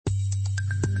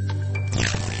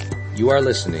You are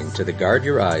listening to the Guard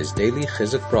Your Eyes Daily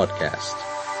Chizuk broadcast.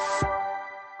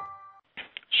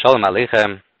 Shalom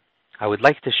Aleichem. I would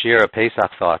like to share a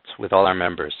Pesach thought with all our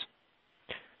members.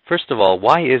 First of all,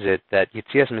 why is it that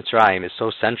Yetzias Mitzrayim is so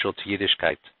central to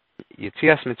Yiddishkeit?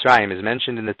 Yetzias Mitzrayim is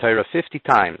mentioned in the Torah 50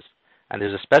 times, and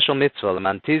there's a special mitzvah,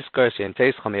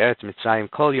 Mitzrayim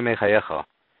kol yomei chayecha.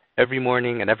 Every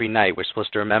morning and every night we're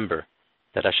supposed to remember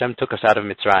that Hashem took us out of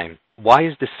Mitzrayim. Why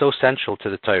is this so central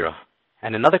to the Torah?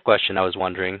 And another question I was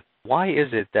wondering, why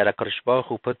is it that HaKadosh Baruch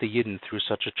Hu put the Yidden through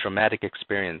such a traumatic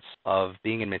experience of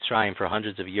being in Mitzrayim for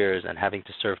hundreds of years and having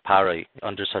to serve Parai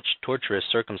under such torturous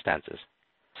circumstances?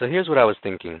 So here's what I was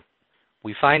thinking.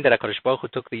 We find that HaKadosh Baruch Hu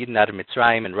took the Yidden out of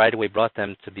Mitzrayim and right away brought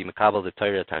them to be Mekabel the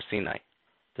Torah at Har Sinai.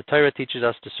 The Torah teaches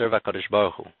us to serve HaKadosh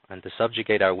Baruch Hu and to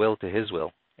subjugate our will to His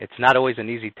will. It's not always an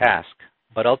easy task,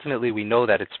 but ultimately we know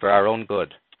that it's for our own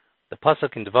good. The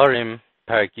Pasuk in Dvarim,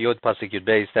 Parak Yod Pasuk Yud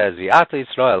Beis says, V'at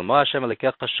Yisrael, Mo Hashem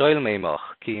Elokecha shoel meimoch,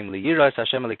 ki im liyiras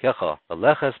Hashem Elokecha,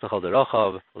 v'leches b'chol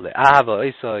derochav, v'le'ahav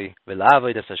ha'osoi,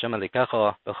 v'le'avoid es Hashem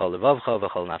Elokecha, b'chol levavcha,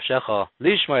 v'chol nafshecha,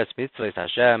 lishmor es mitzvos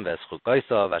Hashem, v'es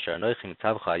chukosav, asher anochi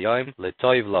mitzavcha hayom,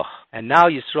 l'toiv loch. And now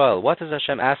Yisrael, what does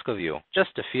Hashem ask of you?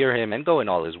 Just to fear Him and go in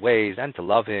all His ways, and to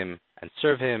love Him, and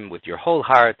serve Him with your whole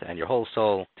heart and your whole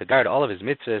soul, to guard all of His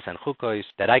mitzvahs and chukos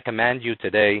that I command you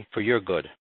today for your good.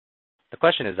 The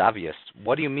question is obvious.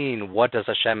 What do you mean, what does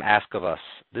Hashem ask of us?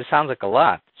 This sounds like a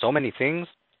lot. So many things?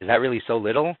 Is that really so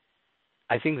little?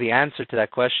 I think the answer to that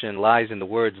question lies in the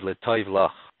words l'toiv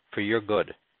loch, for your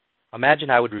good. Imagine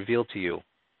I would reveal to you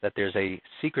that there's a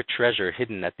secret treasure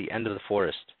hidden at the end of the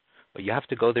forest, but you have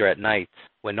to go there at night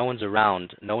when no one's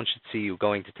around, no one should see you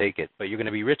going to take it, but you're going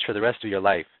to be rich for the rest of your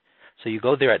life. So you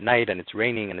go there at night and it's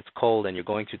raining and it's cold and you're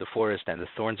going through the forest and the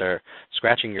thorns are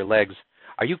scratching your legs.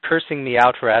 Are you cursing me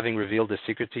out for having revealed this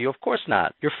secret to you? Of course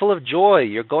not. You're full of joy.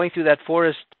 You're going through that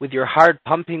forest with your heart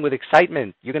pumping with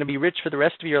excitement. You're going to be rich for the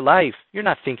rest of your life. You're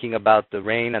not thinking about the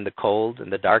rain and the cold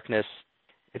and the darkness.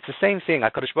 It's the same thing.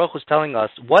 HaKadosh Baruch Hu is telling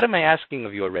us, what am I asking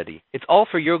of you already? It's all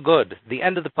for your good. The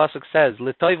end of the pasuk says,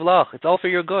 L'toiv loch. It's all for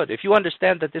your good. If you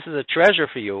understand that this is a treasure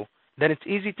for you, then it's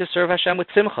easy to serve Hashem with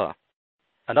simcha.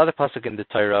 Another pasuk in the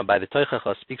Torah by the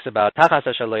Toichacha speaks about Tachas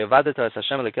asher lo yavadeta es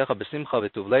Hashem Elokecha b'simcha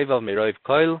v'tuv leivav miroiv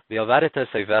koil v'yavadeta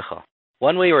seivecha.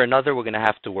 One way or another, we're going to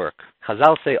have to work.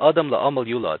 Chazal say Adam la'amal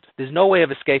yulad. There's no way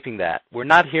of escaping that. We're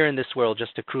not here in this world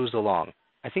just to cruise along.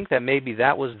 I think that maybe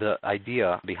that was the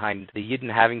idea behind the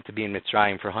Yidden having to be in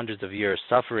Mitzrayim for hundreds of years,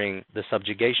 suffering the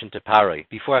subjugation to Parai,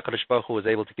 before HaKadosh Baruch Hu was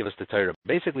able to give us the Torah.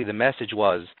 Basically, the message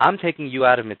was, I'm taking you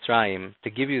out of Mitzrayim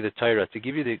to give you the Torah, to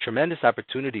give you the tremendous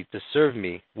opportunity to serve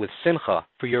me with simcha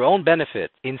for your own benefit,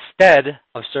 instead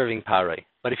of serving Parai.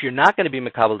 But if you're not going to be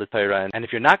Mekabel the Torah, and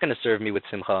if you're not going to serve me with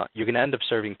simcha, you're going to end up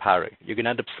serving Parai. You're going to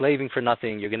end up slaving for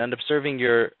nothing. You're going to end up serving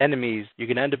your enemies. You're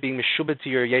going to end up being meshubed to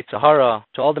your Yetzer Hara,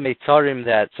 to all the Meitzarim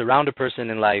that surround a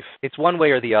person in life. It's one way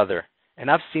or the other.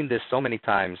 And I've seen this so many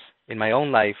times in my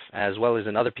own life as well as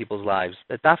in other people's lives,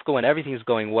 that dafka when everything's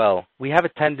going well, we have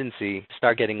a tendency to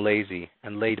start getting lazy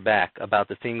and laid back about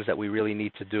the things that we really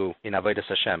need to do in Avodas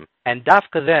Hashem. And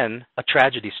dafka then, a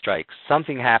tragedy strikes.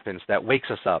 Something happens that wakes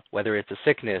us up, whether it's a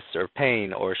sickness or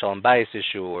pain or shalom bayis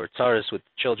issue or tzaras with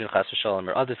children, chas v'shalom,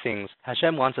 or other things.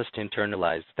 Hashem wants us to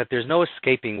internalize that there's no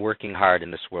escaping working hard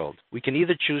in this world. We can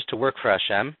either choose to work for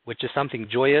Hashem, which is something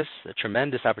joyous, a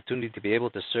tremendous opportunity to be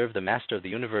able to serve the Master of the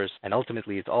universe, and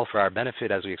ultimately it's all for our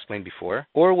benefit, as we explained before,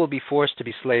 or we'll be forced to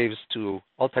be slaves to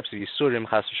all types of yisurim,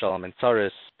 chas v'shalom, and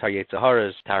tzaras, to our Yetzer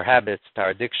Haras, to our habits, to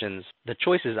our addictions. The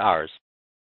choice is ours.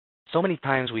 So many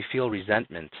times we feel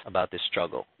resentment about this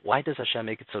struggle. Why does Hashem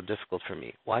make it so difficult for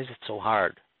me? Why is it so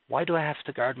hard? Why do I have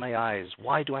to guard my eyes?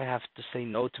 Why do I have to say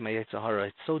no to my Yetzer Hara?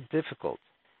 It's so difficult.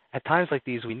 At times like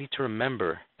these, we need to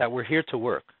remember that we're here to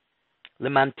work. We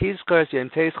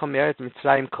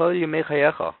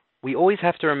always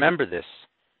have to remember this.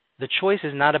 The choice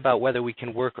is not about whether we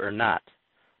can work or not.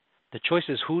 The choice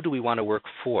is, who do we want to work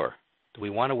for? Do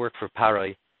we want to work for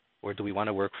Parai, or do we want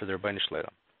to work for the Rebbeinu Shleim?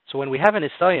 So when we have an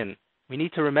Isayan, we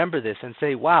need to remember this and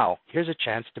say, wow, here's a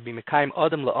chance to be Mekayim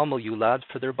Adam La'amal Yulad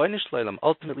for the Rebbeinu Shleim,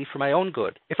 ultimately for my own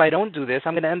good. If I don't do this,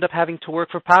 I'm going to end up having to work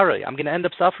for Parai. I'm going to end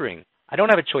up suffering. I don't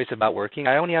have a choice about working.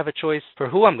 I only have a choice for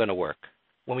who I'm going to work.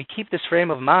 When we keep this frame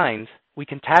of mind, we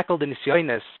can tackle the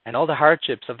nisyonis and all the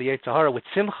hardships of the Yetzer Hara with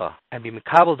simcha, and be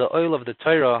mekabel the oil of the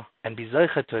Torah, and be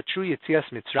zeicha to a true Yetzias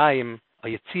Mitzrayim, a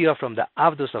Yetzia from the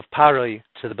Avdus of Parai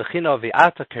to the Bechina of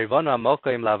Ve'ata Kervana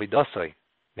Mokaim Lavidosoi.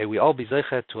 May we all be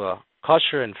zeicha to a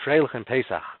kosher and freilich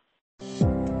Pesach.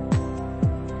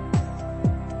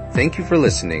 Thank you for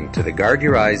listening to the Guard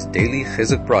Your Eyes Daily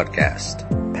Chizuk broadcast.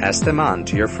 Pass them on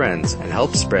to your friends and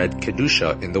help spread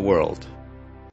Kedusha in the world.